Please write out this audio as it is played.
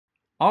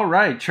All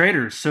right,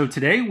 traders. So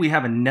today we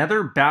have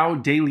another BAO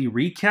daily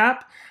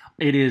recap.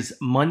 It is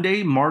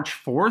Monday, March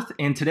 4th,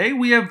 and today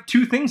we have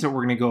two things that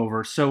we're going to go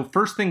over. So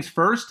first things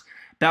first,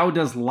 BAO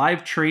does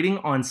live trading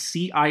on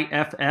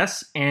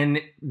CIFS, and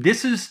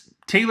this is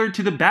tailored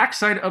to the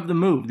backside of the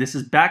move. This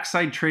is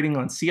backside trading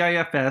on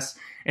CIFS,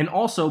 and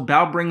also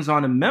BAO brings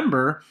on a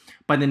member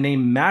by the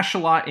name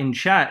Mashalot in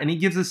chat, and he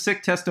gives a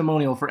sick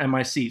testimonial for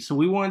MIC. So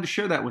we wanted to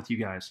share that with you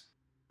guys.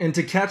 And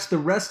to catch the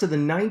rest of the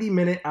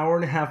 90-minute,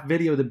 hour-and-a-half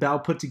video that BAO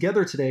put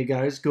together today,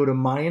 guys, go to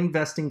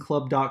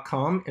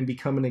myinvestingclub.com and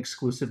become an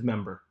exclusive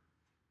member.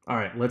 All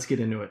right, let's get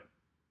into it.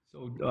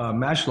 So,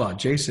 Mashalot,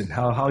 Jason,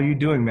 how are you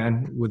doing,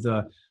 man?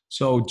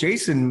 So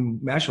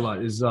Jason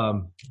Mashalot is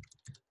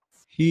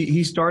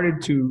he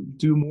started to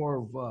do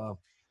more of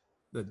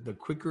the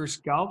quicker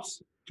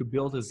scalps to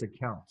build his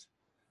account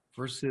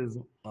versus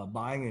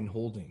buying and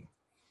holding.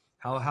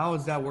 How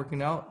is that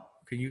working out?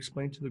 Can you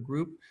explain to the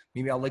group?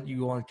 Maybe I'll let you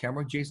go on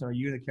camera. Jason, are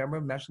you in the camera,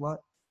 Mashalot?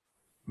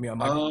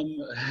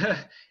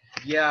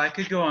 Yeah, I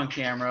could go on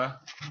camera.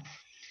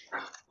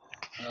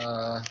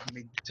 Let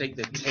me take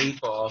the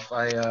tape off.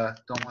 I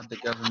don't want the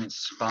government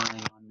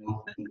spying on me.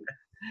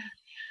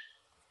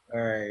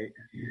 All right.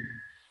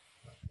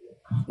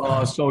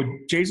 So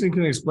Jason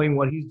can explain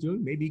what he's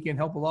doing. Maybe he can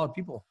help a lot of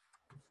people.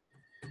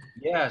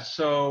 Yeah,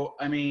 so,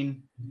 I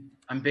mean,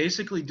 I'm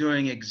basically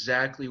doing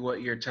exactly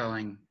what you're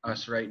telling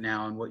us right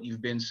now and what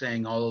you've been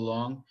saying all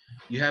along.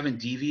 You haven't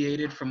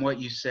deviated from what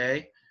you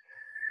say.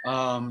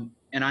 And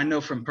I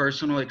know from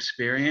personal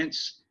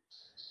experience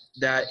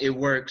that it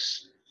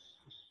works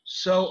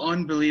so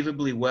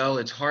unbelievably well.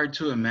 It's hard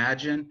to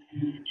imagine.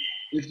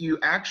 If you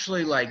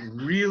actually like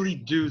really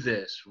do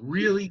this,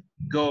 really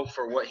go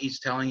for what he's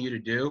telling you to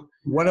do.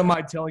 What am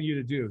I telling you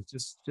to do?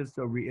 Just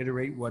to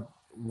reiterate what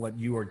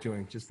you are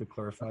doing, just to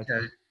clarify.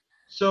 Okay.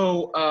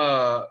 So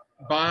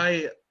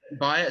buy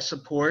at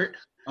support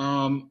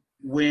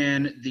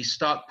when the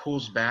stock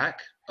pulls back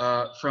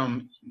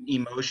from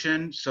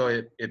emotion. So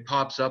it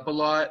pops up a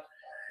lot.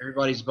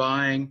 Everybody's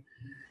buying.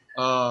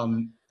 A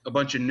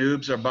bunch of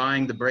noobs are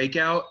buying the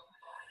breakout.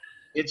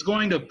 It's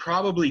going to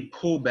probably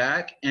pull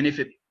back, and if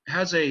it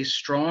has a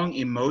strong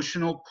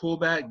emotional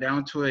pullback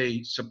down to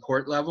a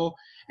support level,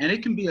 and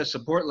it can be a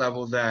support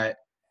level that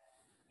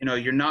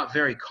you're not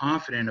very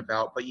confident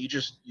about, but you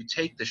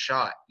take the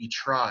shot, you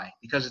try,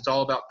 because it's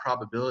all about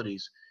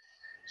probabilities.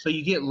 So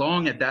you get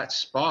long at that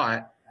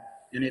spot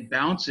and it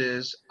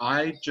bounces.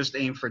 I just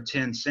aim for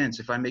 10 cents.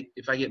 If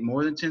I get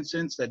more than 10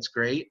 cents, that's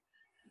great.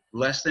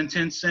 Less than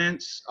 10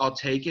 cents, I'll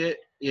take it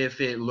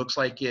if it looks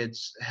like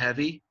it's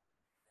heavy.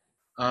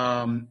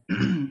 And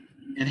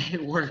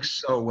it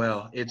works so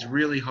well. It's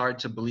really hard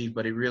to believe,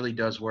 but it really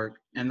does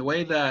work. And the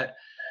way that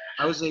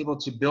I was able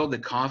to build the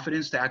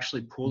confidence to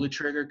actually pull the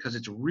trigger, because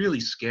it's really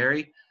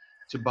scary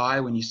to buy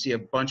when you see a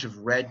bunch of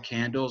red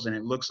candles and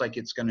it looks like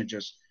it's going to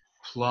just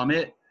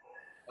plummet.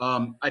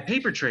 I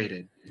paper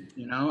traded,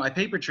 I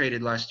paper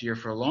traded last year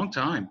for a long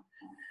time.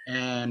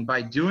 And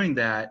by doing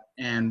that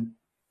and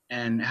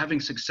having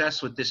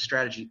success with this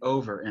strategy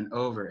over and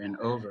over and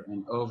over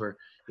and over,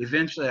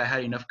 eventually I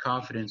had enough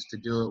confidence to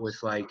do it with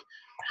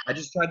I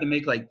just tried to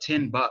make like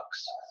 $10,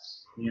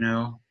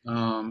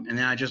 and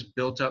then I just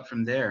built up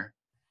from there.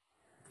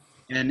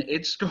 And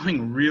it's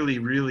going really,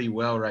 really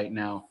well right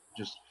now,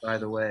 just by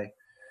the way.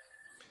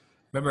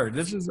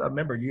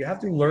 Remember, you have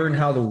to learn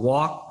how to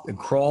walk and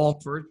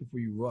crawl first before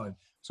you run.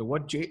 So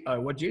what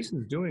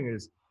Jason's doing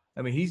is,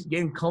 he's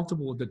getting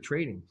comfortable with the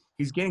trading.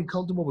 He's getting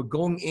comfortable with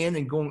going in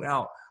and going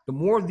out. The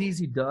more of these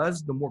he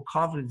does, the more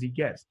confidence he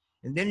gets.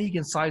 And then he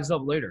can size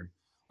up later.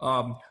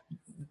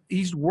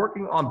 He's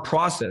working on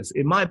process.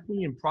 In my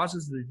opinion,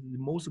 process is the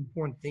most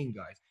important thing,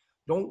 guys.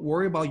 Don't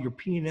worry about your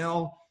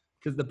P&L,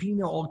 because the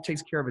P&L all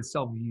takes care of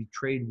itself if you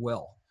trade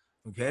well,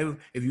 okay?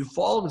 If you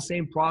follow the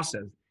same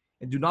process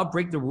and do not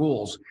break the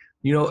rules,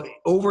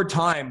 over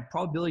time,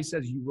 probability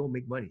says you will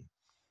make money.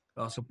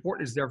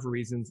 Support is there for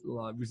reasons,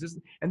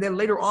 resistance. And then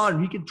later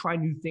on, you can try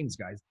new things,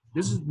 guys.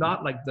 This is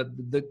not like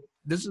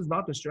this is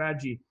not the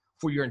strategy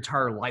for your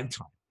entire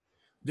lifetime.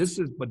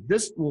 But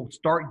this will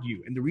start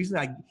you. And the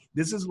reason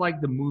this is like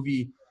the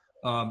movie,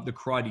 The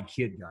Karate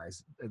Kid,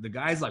 guys. The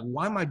guy's like,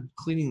 why am I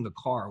cleaning the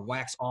car?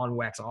 Wax on,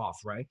 wax off,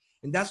 right?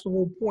 And that's the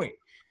whole point.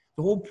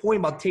 The whole point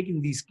about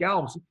taking these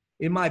scalps,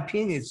 in my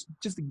opinion, is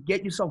just to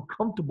get yourself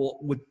comfortable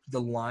with the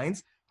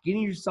lines,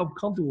 getting yourself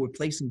comfortable with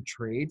placing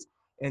trades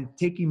and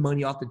taking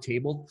money off the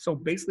table. So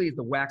basically it's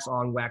the wax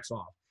on, wax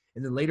off.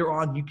 And then later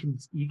on, you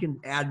can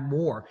add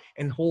more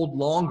and hold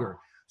longer.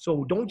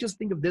 So don't just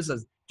think of this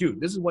as, dude,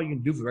 this is what you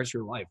can do for the rest of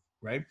your life,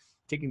 right?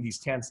 Taking these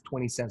 10,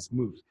 20 cents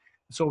moves.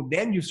 So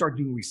then you start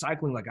doing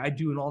recycling like I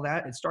do and all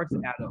that. It starts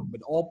to add up. But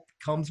it all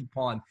comes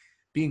upon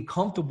being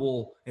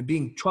comfortable and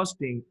being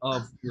trusting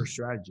of your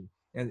strategy.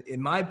 And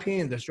in my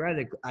opinion, the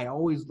strategy I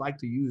always like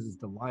to use is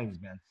the lines,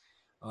 man.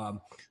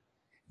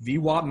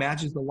 VWAP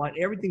matches the line.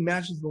 Everything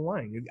matches the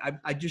line.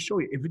 I just show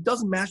you. If it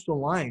doesn't match the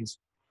lines,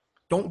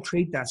 don't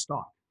trade that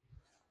stock.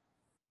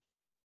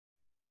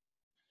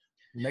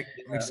 Make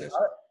sense?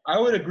 I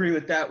would agree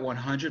with that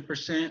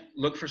 100%.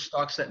 Look for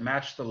stocks that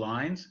match the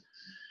lines.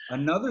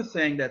 Another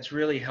thing that's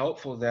really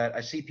helpful that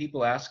I see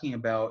people asking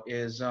about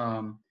is,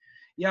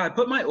 yeah, I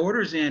put my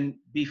orders in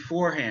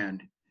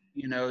beforehand.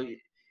 You know,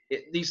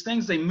 these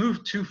things, they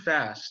move too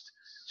fast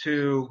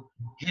to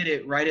hit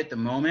it right at the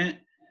moment.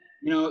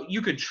 You know,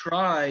 you could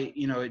try,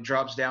 you know, it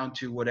drops down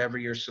to whatever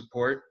your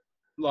support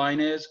line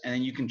is, and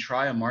then you can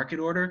try a market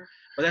order.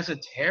 But that's a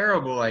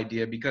terrible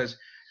idea because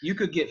you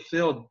could get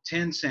filled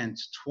 10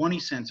 cents, 20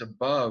 cents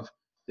above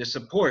the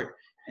support.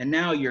 And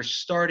now you're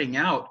starting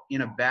out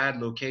in a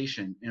bad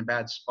location, in a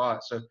bad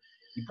spot. So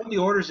you put the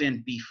orders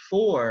in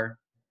before,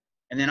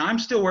 and then I'm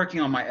still working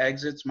on my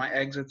exits. My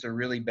exits are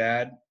really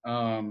bad.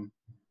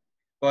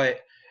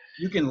 But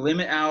you can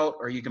limit out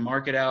or you can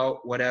mark it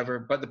out, whatever.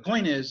 But the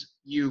point is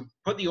you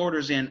put the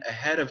orders in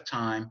ahead of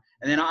time.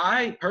 And then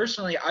I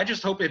personally, I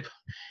just hope it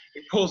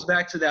pulls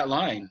back to that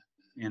line,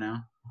 you know?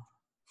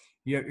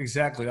 Yeah,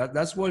 exactly.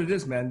 That's what it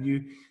is, man.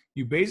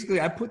 You basically,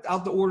 I put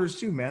out the orders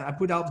too, man. I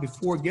put out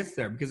before it gets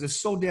there because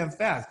it's so damn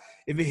fast.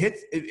 If it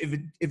hits,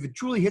 if it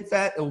truly hits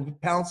that, it'll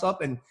bounce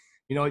up, and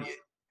you know,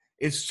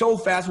 it's so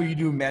fast when you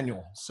do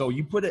manual. So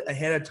you put it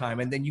ahead of time,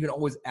 and then you can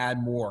always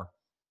add more.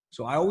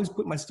 So I always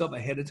put my stuff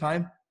ahead of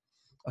time,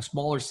 a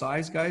smaller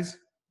size, guys.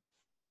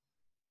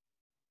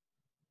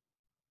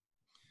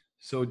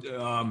 So,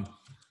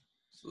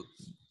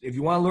 if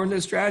you want to learn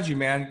this strategy,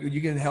 man,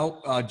 you can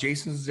help.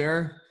 Jason's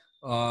there.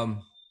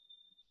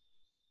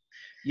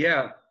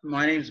 Yeah,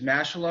 my name's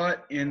Mashalot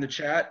in the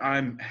chat.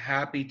 I'm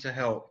happy to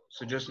help.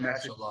 So just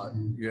message. Mashalot.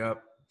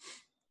 Yep.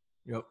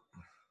 Yep.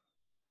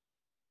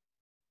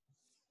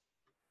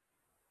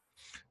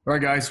 All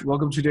right, guys.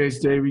 Welcome to today's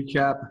day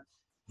recap.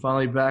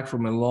 Finally back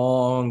from a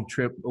long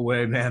trip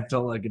away, man.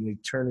 Felt like an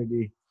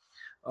eternity.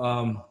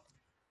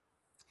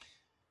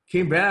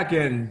 Came back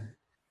and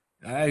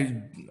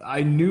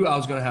I knew I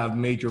was gonna have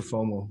major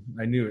FOMO.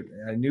 I knew it.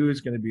 I knew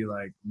it's gonna be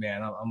like,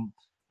 man,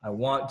 I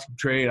want to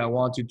trade. I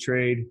want to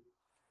trade.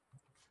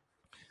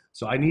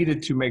 So I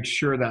needed to make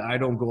sure that I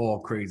don't go all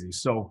crazy.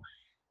 So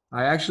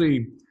I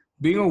actually,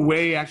 being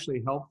away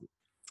actually helped.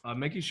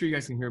 Making sure you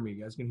guys can hear me.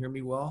 You guys can hear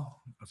me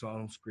well, so I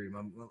don't scream.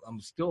 I'm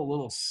still a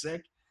little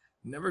sick.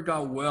 Never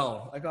got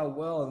well. I got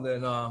well, and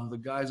then the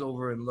guys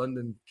over in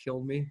London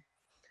killed me.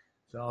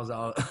 So I was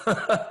out.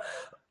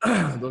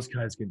 Those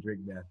guys can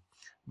drink, man.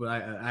 But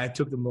I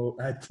took them.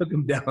 I took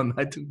them down.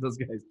 I took those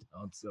guys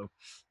down. So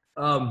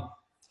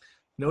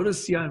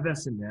notice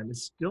CIFS, man.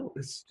 It's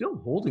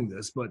still holding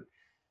this, but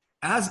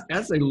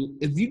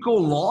if you go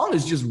long,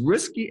 it's just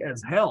risky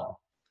as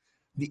hell.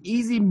 The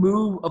easy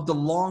move of the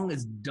long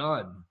is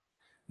done.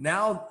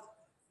 Now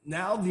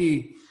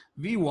the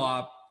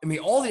VWAP, I mean,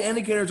 all the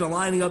indicators are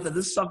lining up that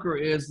this sucker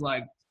is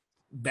like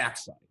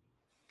backside.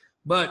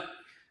 But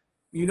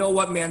you know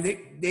what, man?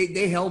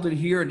 They held it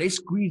here and they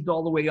squeezed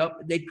all the way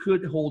up. They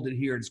could hold it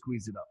here and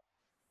squeeze it up.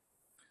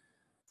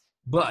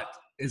 But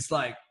it's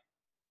like,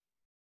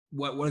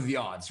 what are the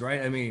odds,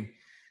 right? I mean,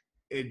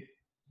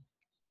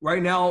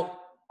 right now,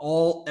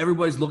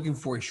 everybody's looking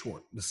for a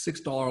short. The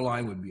 $6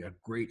 line would be a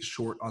great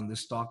short on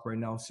this stock right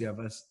now,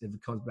 CFS, if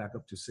it comes back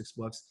up to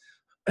 $6.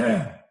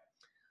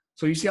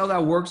 So you see how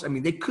that works? I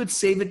mean, they could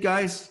save it,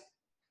 guys,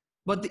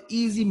 but the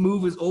easy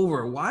move is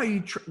over. Why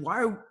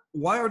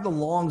are the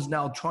longs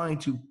now trying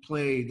to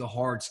play the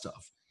hard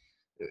stuff?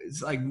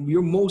 It's like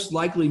you're most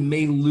likely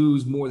may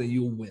lose more than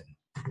you'll win.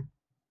 Hold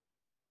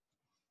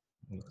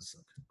on a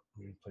second.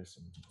 Let me play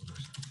some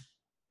orders.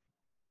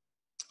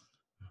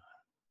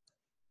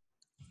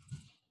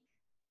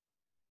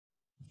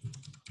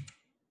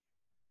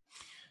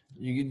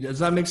 Does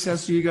that make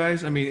sense to you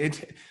guys? I mean,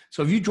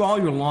 so if you draw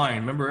your line,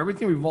 remember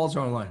everything revolves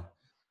around a line.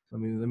 Let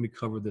me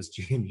cover this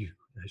JMU.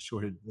 I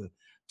shorted the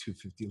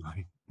 250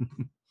 line.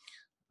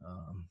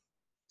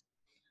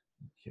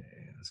 Okay,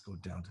 let's go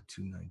down to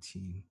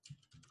 219.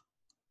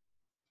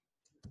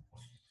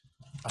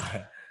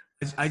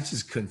 I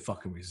just couldn't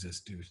fucking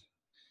resist, dude.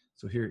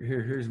 So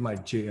here's my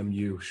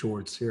JMU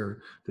shorts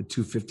here, the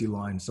 250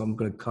 line. So I'm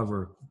gonna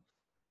cover.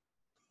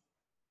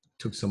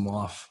 Took some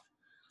off.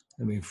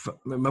 I mean,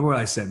 remember what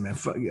I said, man.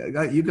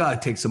 You gotta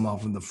take some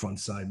off on the front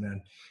side,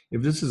 man.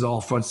 If this is all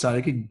front side,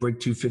 I could break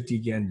 250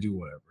 again, do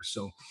whatever.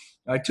 So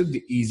I took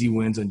the easy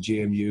wins on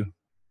JMU.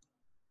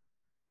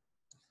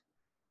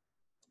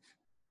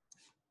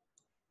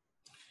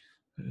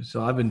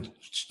 So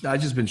I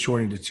just been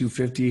shorting to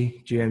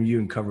 250 JMU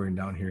and covering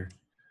down here.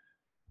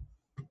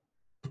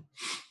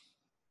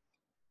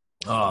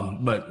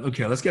 But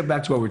okay, let's get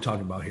back to what we're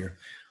talking about here.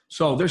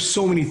 So there's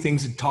so many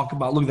things to talk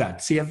about. Look at that,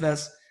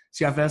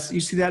 CFS. You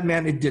see that,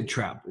 man? It did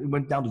trap. It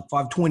went down to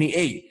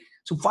 528.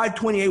 So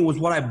 528 was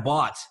what I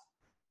bought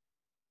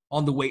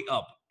on the way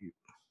up.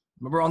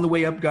 Remember on the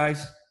way up,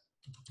 guys?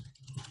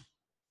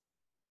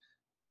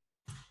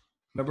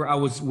 Remember I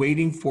was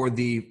waiting for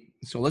the.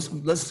 So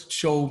let's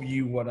show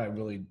you what I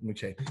really.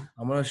 Okay,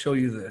 I'm gonna show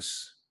you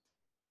this.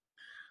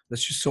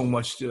 There's just so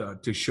much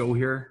to show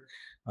here.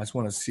 I just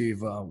want to see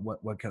if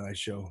what can I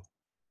show.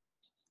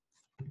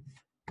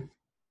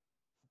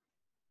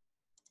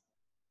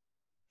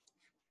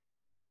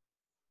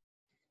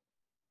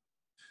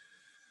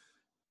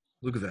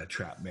 Look at that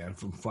trap, man,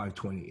 from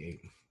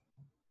 528.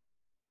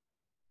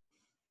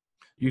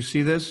 You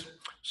see this?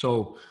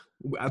 So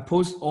I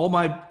post all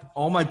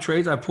my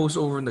trades. I post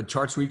over in the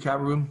charts recap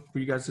room for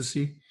you guys to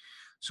see.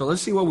 So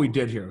let's see what we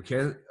did here,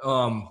 okay?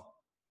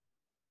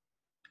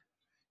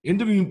 In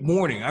the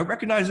morning, I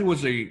recognize it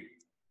was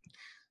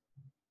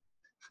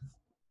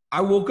I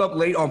woke up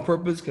late on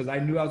purpose because I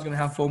knew I was gonna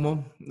have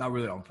FOMO. Not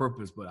really on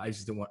purpose, but I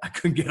just didn't want. I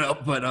couldn't get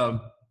up.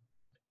 But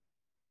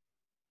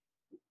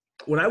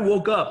when I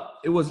woke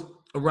up, it was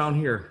around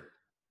here.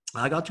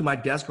 I got to my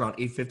desk around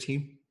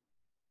 8:15,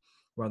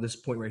 around this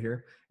point right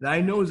here, and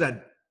I noticed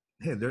that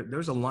hey,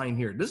 there's a line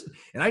here.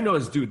 And I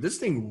noticed, dude, this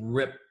thing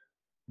ripped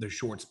the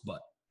shorts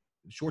butt.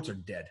 The shorts are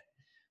dead,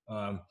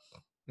 and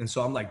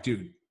so I'm like,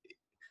 dude,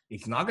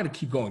 it's not gonna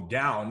keep going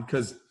down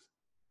because.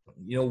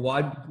 You know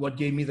why? What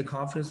gave me the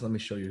confidence? Let me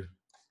show you.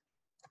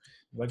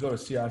 If I go to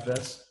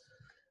CIFS,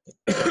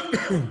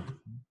 so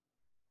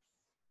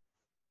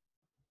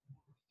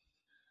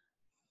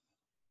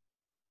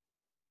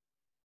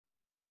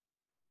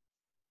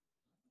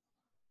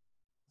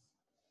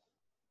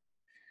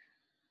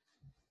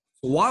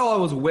while I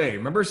was away,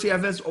 remember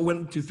CIFS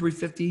went to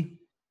 350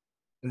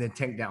 and then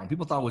tanked down.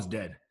 People thought it was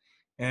dead,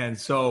 and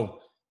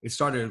so it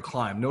started to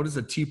climb. Notice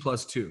a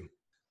T+2,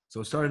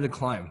 so it started to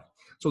climb.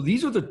 So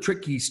these are the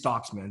tricky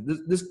stocks, man.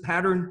 This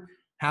pattern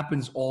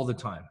happens all the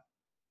time.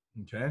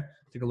 Okay,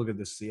 take a look at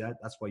this. See,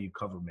 that's why you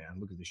cover, man.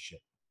 Look at this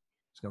shit.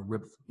 It's gonna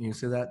rip. You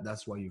see that?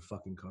 That's why you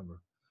fucking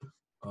cover.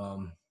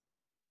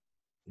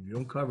 If you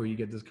don't cover, you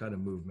get this kind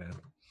of move, man.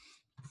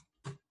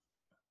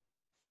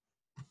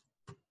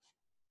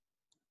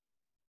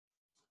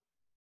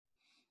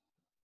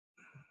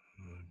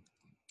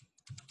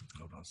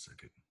 Hold on a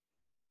second.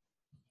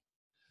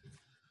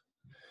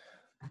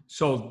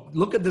 So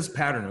look at this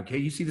pattern, okay?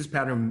 You see this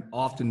pattern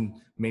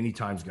often, many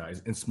times,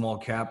 guys, in small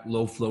cap,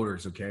 low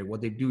floaters, okay?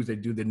 What they do is they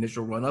do the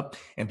initial run up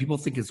and people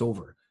think it's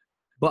over.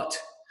 But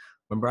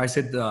remember I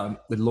said the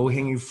low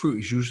hanging fruit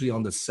is usually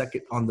on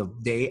the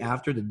day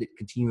after the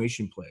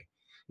continuation play.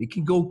 It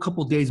can go a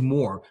couple days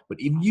more, but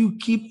if you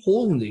keep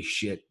holding this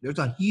shit, there's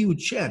a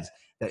huge chance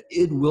that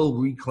it will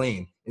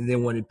reclaim. And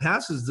then when it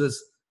passes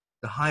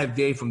the high of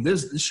day from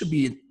this should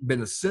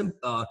been a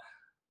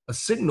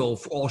signal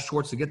for all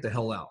shorts to get the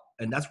hell out.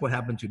 And that's what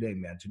happened today,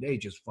 man. Today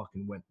just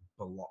fucking went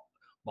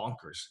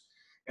bonkers.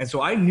 And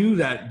so I knew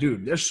that,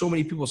 dude, there's so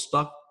many people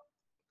stuck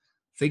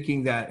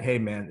thinking that, hey,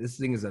 man, this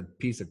thing is a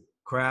piece of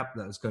crap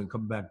that's going to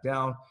come back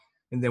down.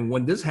 And then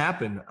when this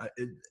happened,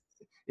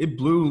 it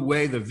blew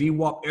away the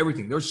VWAP,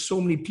 everything. There's so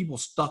many people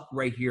stuck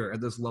right here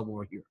at this level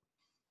right here.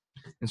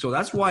 And so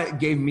that's why it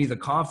gave me the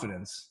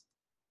confidence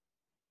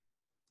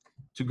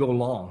to go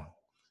long.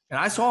 And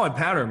I saw a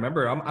pattern.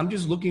 Remember, I'm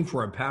just looking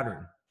for a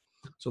pattern.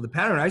 So the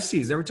pattern I see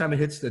is every time it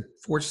hits the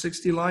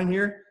 460 line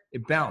here,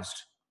 it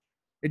bounced.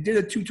 It did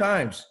it 2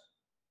 times.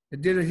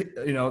 It did it,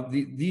 you know,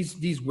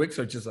 these wicks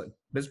are just like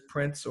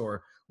misprints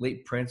or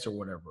late prints or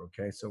whatever,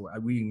 okay? So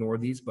we ignore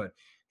these, but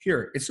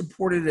here, it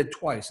supported it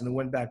twice and it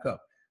went back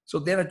up. So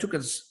then I took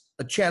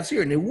a chance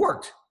here and it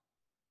worked.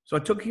 So I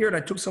took here and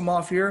I took some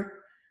off here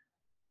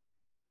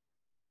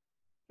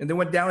and then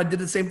went down and did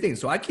the same thing.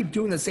 So I keep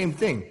doing the same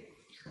thing.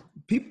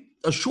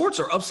 The shorts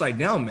are upside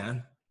down,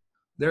 man.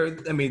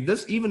 I mean,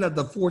 this even at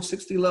the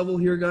 460 level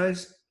here,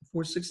 guys,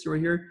 460 right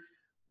here,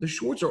 the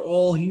shorts are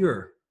all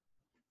here.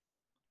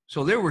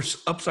 So they were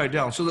upside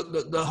down. So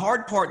the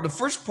hard part, the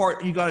first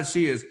part you got to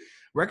see is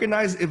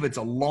recognize if it's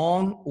a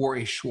long or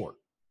a short.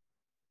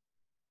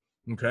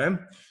 Okay?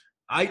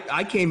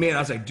 I came in, I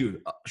was like,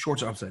 dude,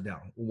 shorts are upside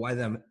down. Why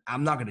them?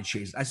 I'm not going to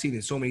chase it. I've seen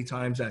it so many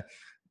times that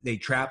they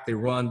trap, they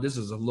run. This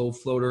is a low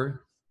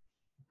floater.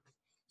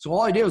 So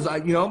all I did was,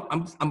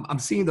 I'm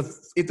seeing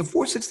if the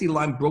 460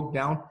 line broke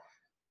down,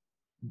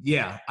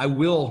 yeah, I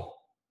will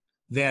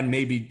then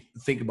maybe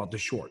think about the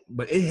short.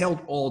 But it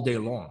held all day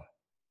long.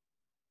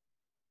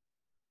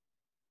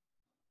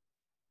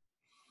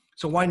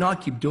 So why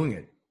not keep doing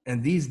it?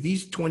 And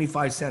these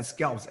 25-cent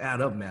scalps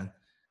add up, man.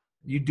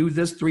 You do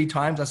this 3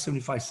 times, that's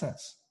 75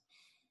 cents.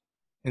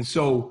 And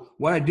so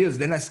what I did is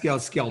then I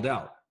scaled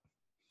out.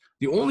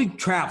 The only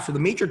trap, so the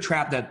major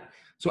trap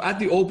so at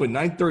the open,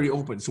 9:30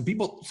 open, so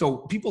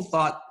people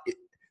thought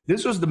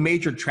this was the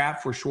major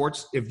trap for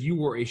shorts. If you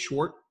were a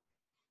short,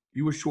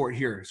 you were short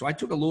here. So I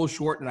took a little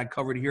short and I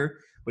covered here.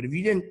 But if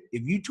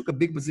you took a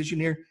big position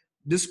here,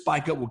 this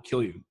spike up will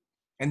kill you.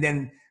 And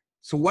then,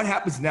 so what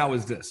happens now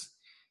is this.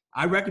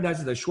 I recognize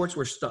that the shorts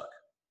were stuck.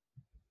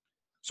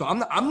 So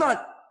I'm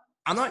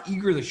not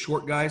eager to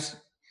short, guys.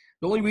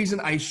 The only reason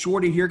I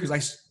shorted here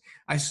because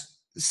I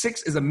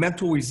 6 is a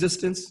mental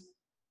resistance,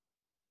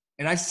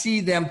 and I see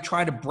them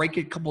try to break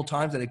it a couple of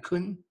times and I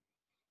couldn't.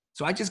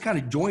 So I just kind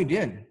of joined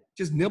in,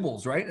 just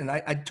nibbles, right? And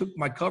I took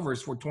my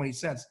covers for 20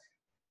 cents.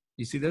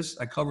 You see this?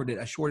 I covered it.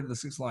 I shorted the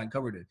 6 line,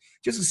 covered it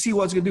just to see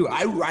what it's gonna do.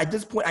 At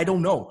this point, I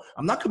don't know.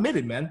 I'm not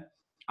committed, man.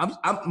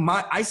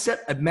 I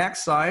set a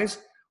max size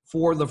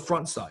for the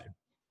front side.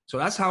 So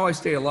that's how I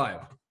stay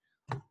alive.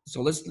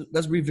 So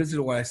let's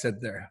revisit what I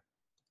said there.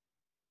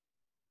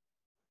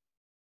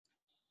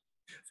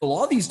 A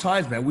lot of these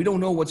times, man, we don't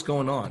know what's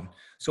going on.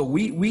 So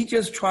we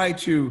just try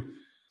to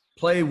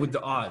play with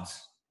the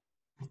odds.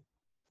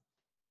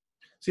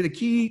 See, the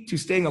key to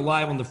staying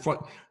alive on the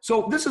front.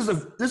 So this is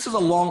a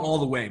long all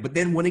the way, but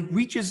then when it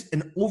reaches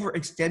an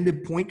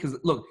overextended point, because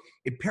look,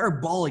 it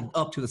parabolic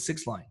up to the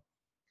 6 line.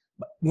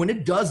 But when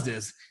it does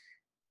this,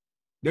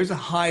 there's a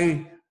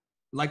high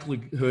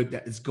likelihood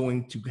that it's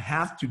going to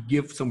have to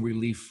give some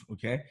relief,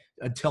 okay,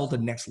 until the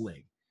next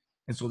leg.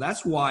 And so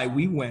that's why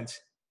we went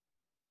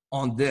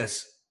on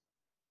this.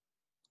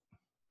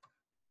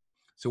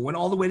 So it went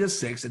all the way to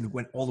 6 and it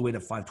went all the way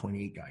to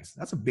 528, guys.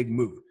 That's a big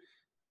move.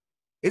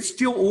 It's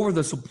still over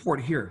the support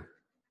here,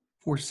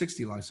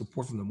 460 line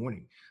support from the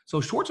morning.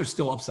 So shorts are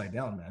still upside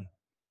down, man.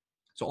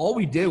 So all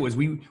we did was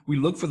we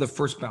looked for the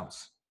first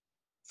bounce.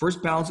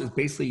 First bounce is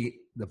basically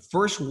the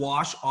first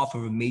wash off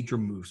of a major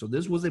move. So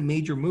this was a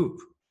major move.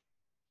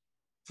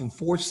 From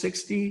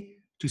 460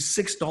 to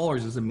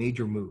 $6 is a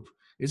major move.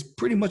 It's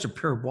pretty much a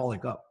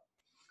parabolic up.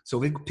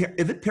 So if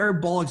it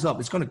parabolics up,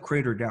 it's going to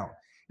crater down.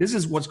 This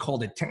is what's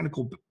called a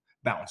technical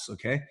bounce,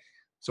 okay?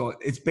 So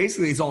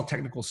it's all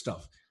technical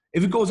stuff.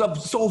 If it goes up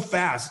so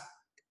fast,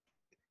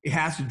 it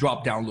has to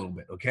drop down a little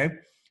bit, okay,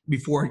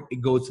 before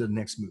it goes to the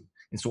next move.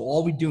 And so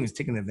all we're doing is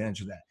taking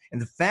advantage of that.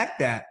 And the fact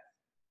that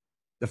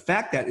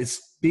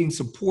it's being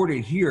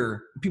supported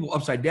here, people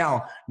upside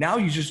down, now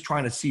you're just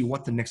trying to see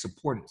what the next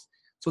support is.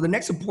 So the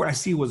next support I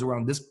see was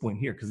around this point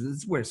here, because this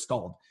is where it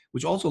stalled,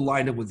 which also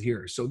lined up with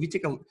here. So if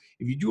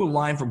you do a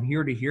line from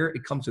here to here,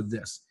 it comes to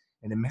this,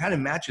 and it kind of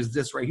matches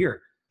this right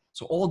here.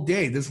 So all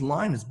day, this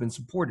line has been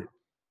supported.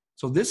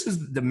 So this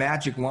is the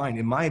magic line,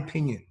 in my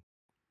opinion.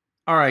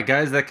 All right,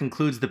 guys, that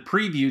concludes the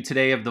preview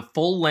today of the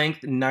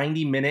full-length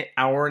 90-minute,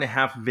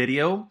 hour-and-a-half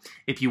video.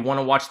 If you want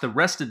to watch the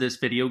rest of this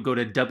video, go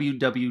to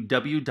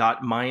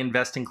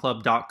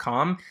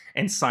www.myinvestingclub.com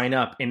and sign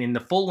up. And in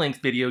the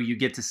full-length video, you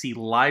get to see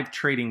live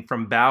trading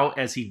from Bao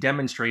as he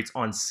demonstrates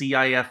on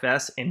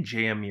CIFS and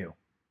JMU.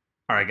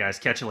 All right, guys,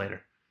 catch you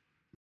later.